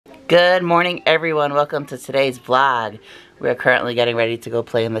Good morning, everyone. Welcome to today's vlog. We are currently getting ready to go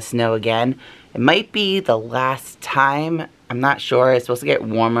play in the snow again. It might be the last time. I'm not sure. It's supposed to get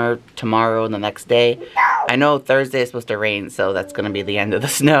warmer tomorrow and the next day. I know Thursday is supposed to rain, so that's going to be the end of the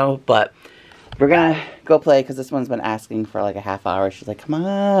snow. But we're going to go play because this one's been asking for like a half hour. She's like, come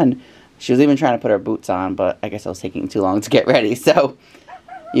on. She was even trying to put her boots on, but I guess I was taking too long to get ready. So,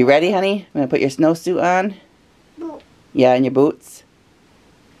 you ready, honey? I'm going to put your snowsuit on. Yeah, and your boots.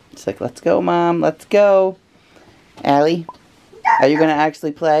 It's like, let's go, Mom. Let's go. Allie, are you going to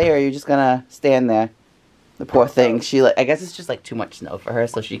actually play, or are you just going to stand there? The poor thing. She, like, I guess it's just, like, too much snow for her,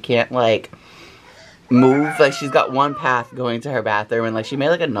 so she can't, like, move. Like, she's got one path going to her bathroom, and, like, she made,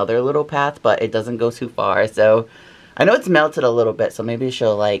 like, another little path, but it doesn't go too far. So, I know it's melted a little bit, so maybe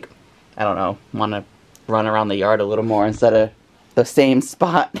she'll, like, I don't know, want to run around the yard a little more instead of the same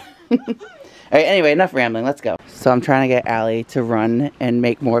spot. Alright, anyway, enough rambling. Let's go. So I'm trying to get Allie to run and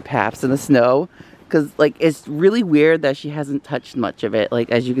make more paths in the snow. Because, like, it's really weird that she hasn't touched much of it. Like,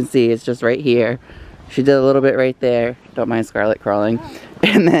 as you can see, it's just right here. She did a little bit right there. Don't mind Scarlett crawling.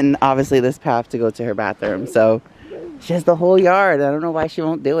 And then, obviously, this path to go to her bathroom. So, she has the whole yard. I don't know why she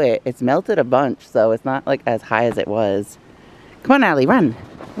won't do it. It's melted a bunch, so it's not, like, as high as it was. Come on, Allie, run.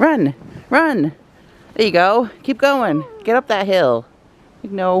 Run. Run. There you go. Keep going. Get up that hill.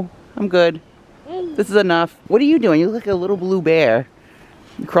 Like, no, I'm good. This is enough. What are you doing? You look like a little blue bear.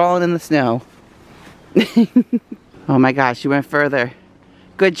 Crawling in the snow. Oh my gosh, you went further.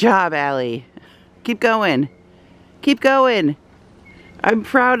 Good job, Allie. Keep going. Keep going. I'm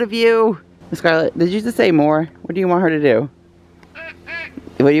proud of you. Scarlett, did you just say more? What do you want her to do?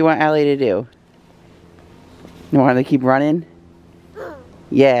 What do you want Allie to do? You want her to keep running?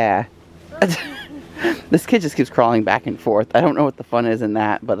 Yeah. This kid just keeps crawling back and forth. I don't know what the fun is in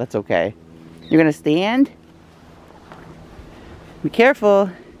that, but that's okay. You're gonna stand? Be careful.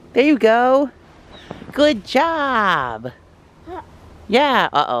 There you go. Good job. Yeah,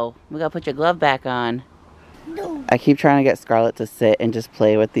 uh-oh. We gotta put your glove back on. No. I keep trying to get Scarlett to sit and just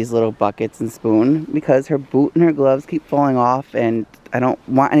play with these little buckets and spoon because her boot and her gloves keep falling off, and I don't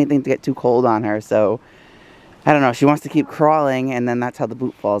want anything to get too cold on her, so I don't know. She wants to keep crawling, and then that's how the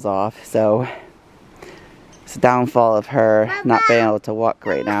boot falls off. So it's a downfall of her not being able to walk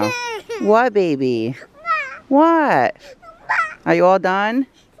right now. What, baby? What? Are you all done?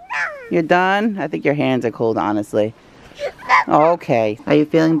 You're done? I think your hands are cold, honestly. Oh, okay. Are you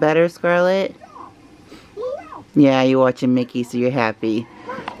feeling better, Scarlett? Yeah, you're watching Mickey, so you're happy.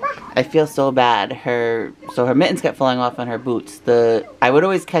 I feel so bad. Her mittens kept falling off on her boots. I would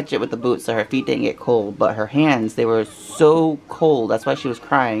always catch it with the boots so her feet didn't get cold, but her hands, they were so cold. That's why she was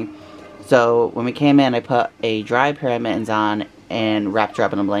crying. So when we came in, I put a dry pair of mittens on and wrapped her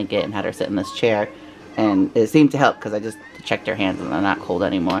up in a blanket and had her sit in this chair. And it seemed to help because I just checked her hands and they're not cold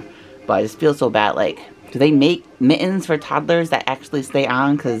anymore. But I just feel so bad. Like, do they make mittens for toddlers that actually stay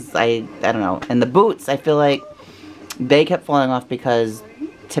on? Because I don't know. And the boots, I feel like they kept falling off because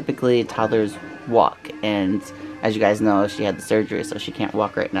typically toddlers walk. And as you guys know, she had the surgery, so she can't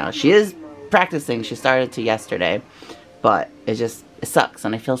walk right now. She is practicing. She started to yesterday. But it sucks,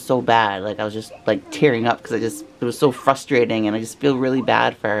 and I feel so bad. Like, I was just, like, tearing up because it was so frustrating, and I just feel really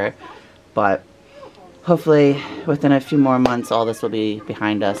bad for her. But hopefully, within a few more months, all this will be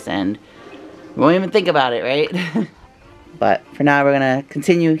behind us, and we won't even think about it, right? But for now, we're going to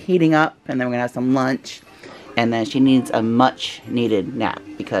continue heating up, and then we're going to have some lunch. And then she needs a much-needed nap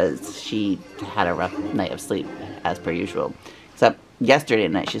because she had a rough night of sleep, as per usual. Except yesterday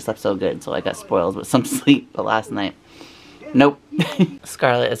night, she slept so good, so I got spoiled with some sleep, but last night, nope.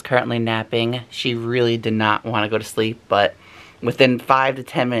 Scarlett is currently napping. She really did not want to go to sleep, but within 5 to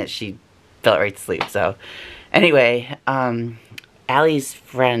 10 minutes, she felt right to sleep. So, anyway, Allie's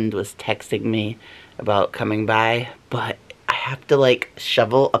friend was texting me about coming by, but I have to, like,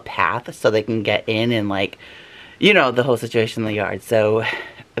 shovel a path so they can get in and, like, you know, the whole situation in the yard. So,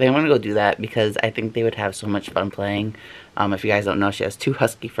 they want to go do that because I think they would have so much fun playing. If you guys don't know, she has 2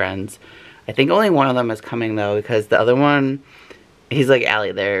 Husky friends. I think only one of them is coming, though, because the other one, he's like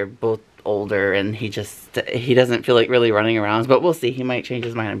Allie. They're both older, and he doesn't feel like really running around. But we'll see. He might change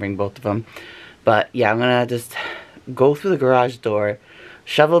his mind and bring both of them. But, yeah, I'm going to just go through the garage door,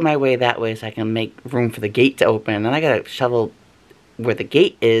 shovel my way that way so I can make room for the gate to open. And then I got to shovel where the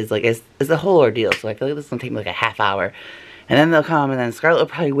gate is. Like, it's a whole ordeal. So I feel like this is going to take me like a half hour. And then they'll come, and then Scarlett will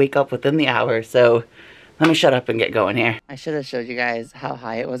probably wake up within the hour. So let me shut up and get going here. I should have showed you guys how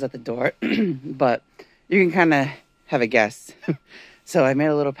high it was at the door, but you can kind of have a guess. So I made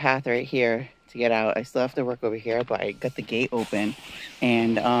a little path right here to get out. I still have to work over here, but I got the gate open.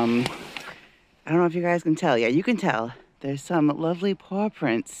 And I don't know if you guys can tell. Yeah, you can tell. There's some lovely paw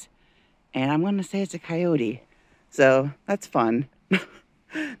prints and I'm gonna say it's a coyote. So that's fun.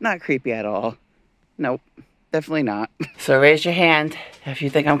 Not creepy at all. Nope, definitely not. So raise your hand if you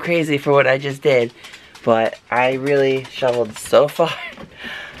think I'm crazy for what I just did. But I really shoveled so far.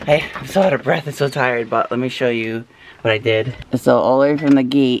 I'm so out of breath and so tired, but let me show you what I did. So all the way from the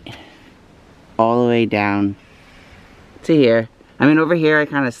gate, all the way down to here. I mean, over here I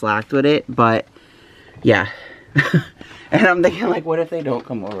kind of slacked with it, but yeah. And I'm thinking, like, what if they don't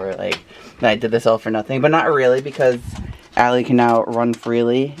come over? Like, I did this all for nothing, but not really, because Allie can now run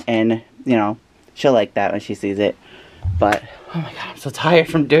freely, and, you know, she'll like that when she sees it. But, oh my god, I'm so tired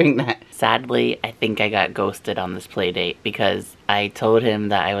from doing that. Sadly, I think I got ghosted on this play date, because I told him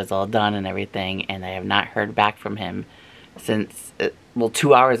that I was all done and everything, and I have not heard back from him since, well,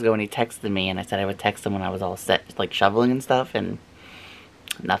 2 hours ago when he texted me, and I said I would text him when I was all set, like, shoveling and stuff, and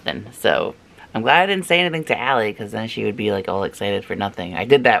nothing. So I'm glad I didn't say anything to Allie, because then she would be like all excited for nothing. I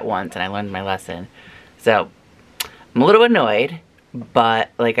did that once and I learned my lesson. So I'm a little annoyed,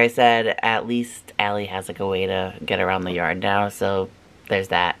 but like I said, at least Allie has like a way to get around the yard now, so there's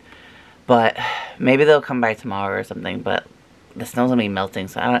that. But maybe they'll come by tomorrow or something, but the snow's gonna be melting,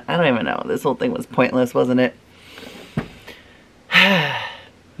 so I don't even know. This whole thing was pointless, wasn't it?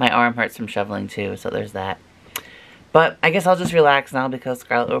 My arm hurts from shoveling too, so there's that. But I guess I'll just relax now, because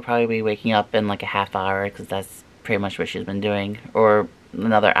Scarlett will probably be waking up in like a half hour, because that's pretty much what she's been doing. Or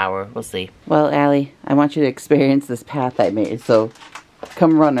another hour, we'll see. Well, Allie, I want you to experience this path I made, so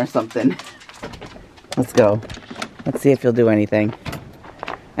come run or something. Let's go. Let's see if you'll do anything.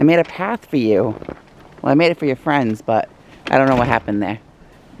 I made a path for you. Well, I made it for your friends, but I don't know what happened there.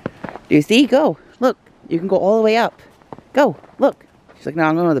 Do you see? Go. Look. You can go all the way up. Go. Look. She's like, no,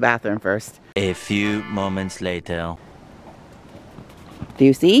 I'm going to the bathroom first. A few moments later. Do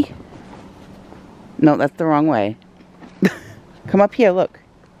you see? No, that's the wrong way. Come up here, look.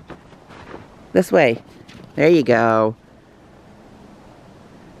 This way. There you go.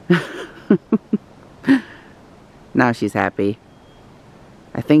 Now she's happy.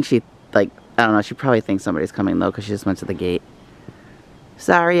 I think she, like, I don't know, she probably thinks somebody's coming though, because she just went to the gate.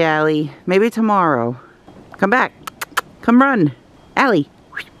 Sorry, Allie. Maybe tomorrow. Come back. Come run. Allie.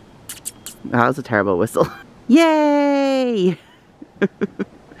 Oh, that was a terrible whistle. Yay!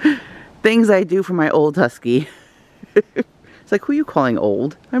 Things I do for my old Husky. It's like, who are you calling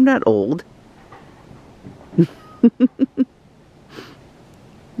old? I'm not old.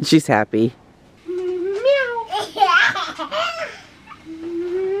 She's happy.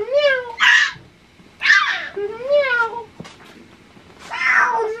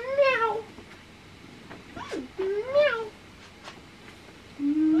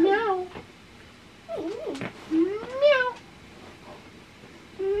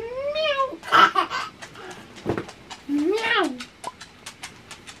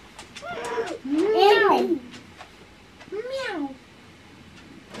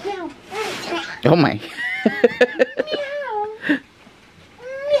 Oh my.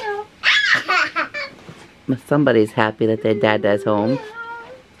 Somebody's happy that their dad's home.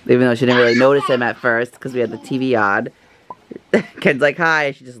 Even though she didn't really notice him at first because we had the TV on. Kid's like,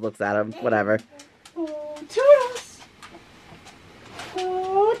 hi. She just looks at him. Whatever. Oh, Toodles.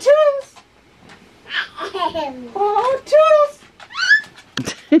 Oh, Toodles. Oh, Toodles.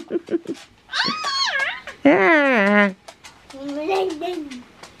 Yeah.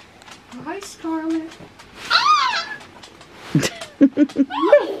 Hi, Scarlett.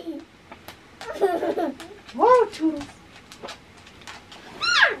 Whoa, Toodles.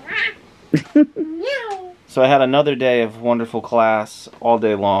 So I had another day of wonderful class all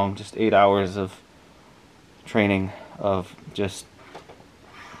day long, just 8 hours of training of just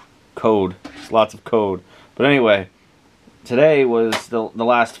code, just lots of code. But anyway, today was the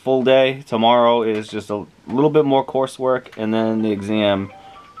last full day. Tomorrow is just a little bit more coursework and then the exam,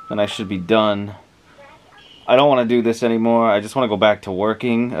 and I should be done. I don't want to do this anymore. I just want to go back to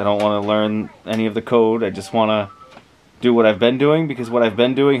working. I don't want to learn any of the code. I just want to do what I've been doing, because what I've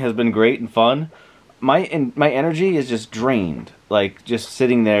been doing has been great and fun. My energy is just drained. Like, just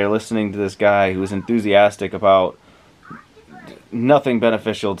sitting there listening to this guy who's enthusiastic about nothing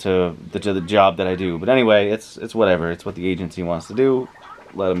beneficial to the job that I do. But anyway, it's whatever. It's what the agency wants to do.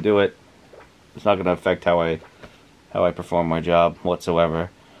 Let them do it. It's not going to affect how I perform my job whatsoever.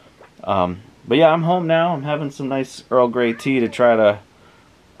 But yeah, I'm home now. I'm having some nice Earl Grey tea to try to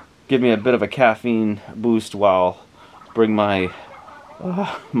give me a bit of a caffeine boost while bring my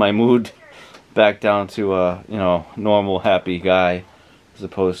my mood back down to a, you know, normal, happy guy, as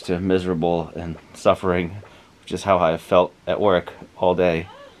opposed to miserable and suffering, which is how I felt at work all day,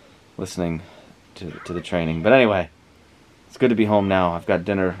 listening to the training. But anyway, it's good to be home now. I've got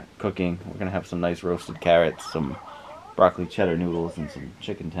dinner cooking. We're gonna have some nice roasted carrots, some broccoli cheddar noodles, and some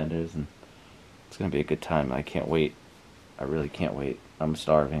chicken tenders, and it's gonna be a good time. I can't wait. I really can't wait. I'm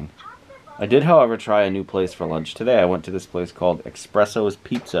starving. I did, however, try a new place for lunch today. I went to this place called Espresso's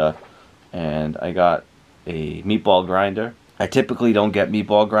Pizza, and I got a meatball grinder. I typically don't get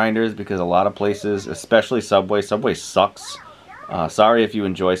meatball grinders because a lot of places, especially Subway sucks. Sorry if you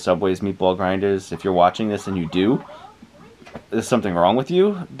enjoy Subway's meatball grinders. If you're watching this and you do, there's something wrong with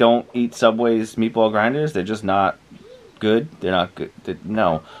you. Don't eat Subway's meatball grinders. They're just not good. They're not good.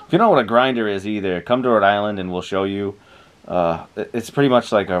 No. If you don't know what a grinder is either, come to Rhode Island and we'll show you. It's pretty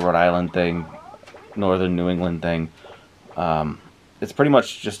much like a Rhode Island thing, northern New England thing. It's pretty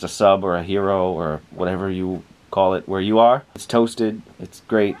much just a sub or a hero or whatever you call it where you are. It's toasted. It's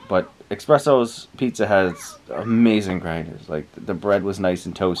great, but Espresso's Pizza has amazing grinders. Like, the bread was nice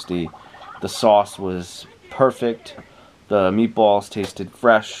and toasty. The sauce was perfect. The meatballs tasted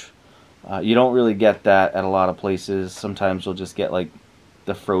fresh. You don't really get that at a lot of places. Sometimes you'll just get like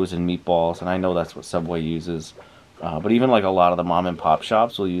the frozen meatballs, and I know that's what Subway uses. But even like a lot of the mom and pop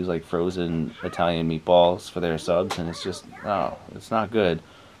shops will use like frozen Italian meatballs for their subs, and it's just, oh, it's not good.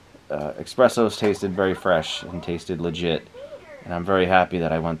 Espresso's tasted very fresh and tasted legit, and I'm very happy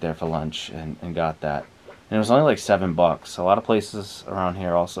that I went there for lunch and got that. And it was only like $7. A lot of places around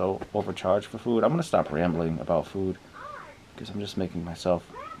here also overcharge for food. I'm gonna stop rambling about food because I'm just making myself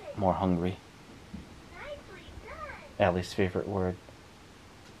more hungry. Allie's favorite word.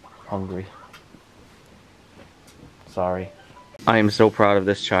 Hungry. Sorry. I am so proud of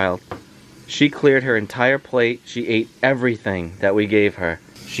this child. She cleared her entire plate. She ate everything that we gave her.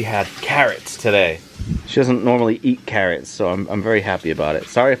 She had carrots today. She doesn't normally eat carrots, so I'm very happy about it.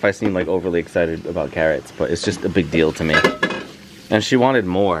 Sorry if I seem like overly excited about carrots, but it's just a big deal to me. And she wanted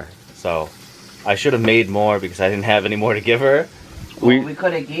more, so I should have made more because I didn't have any more to give her. Well, we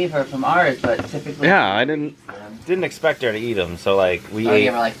could have gave her from ours, but typically... Yeah, I didn't expect her to eat them, so like we ate... I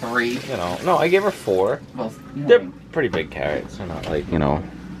gave her like 3. You know, no, I gave her 4. Well, They're pretty big carrots. They're not like, you know,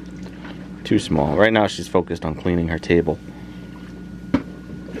 too small. Right now she's focused on cleaning her table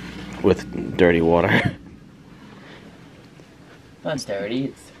with dirty water. Not dirty.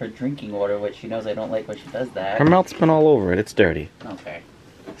 It's her drinking water, which she knows I don't like when she does that. Her mouth's been all over it. It's dirty. Okay.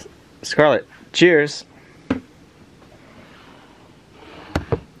 Scarlett, cheers.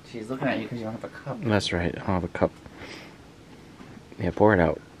 She's looking at you because you don't have a cup. That's right. I don't have a cup. Yeah, pour it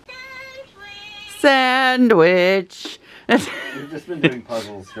out. Sandwich. We've just been doing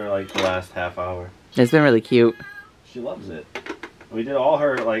puzzles for like the last half hour. It's been really cute. She loves it. We did all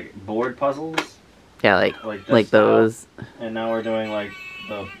her like board puzzles. Yeah, like those. And now we're doing like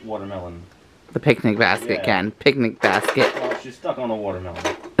the watermelon. The picnic basket, Yeah. Ken. Picnic basket. Well, she's stuck on the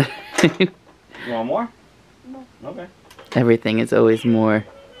watermelon. You want more? No. Okay. Everything is always more.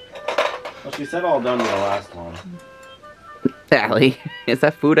 Well, she said all done with the last one. Allie, is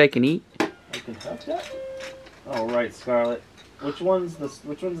that food I can eat? I can have that. Oh right, Scarlett. Which one's the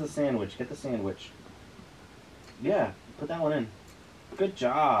sandwich? Get the sandwich. Yeah, put that one in. Good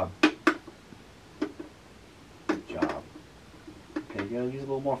job. Good job. Okay, you gotta use a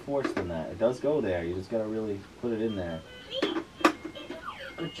little more force than that. It does go there. You just gotta really put it in there.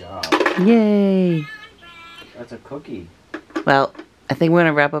 Good job. Yay. That's a cookie. Well, I think we're going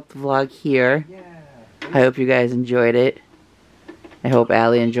to wrap up the vlog here. Yeah. I hope you guys enjoyed it. I hope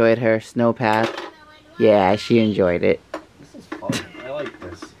Allie enjoyed her snow path. Yeah, she enjoyed it. This is fun. I like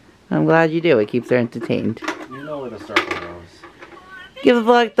this. I'm glad you do. It keeps her entertained. You know where the circle goes. Give the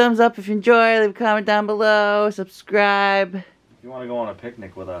vlog a thumbs up if you enjoy. Leave a comment down below. Subscribe. If you want to go on a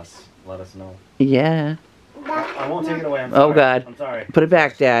picnic with us, let us know. Yeah. I won't take it away. I'm sorry. Oh, God. I'm sorry. Put it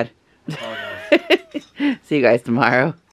back, Dad. I apologize. See you guys tomorrow.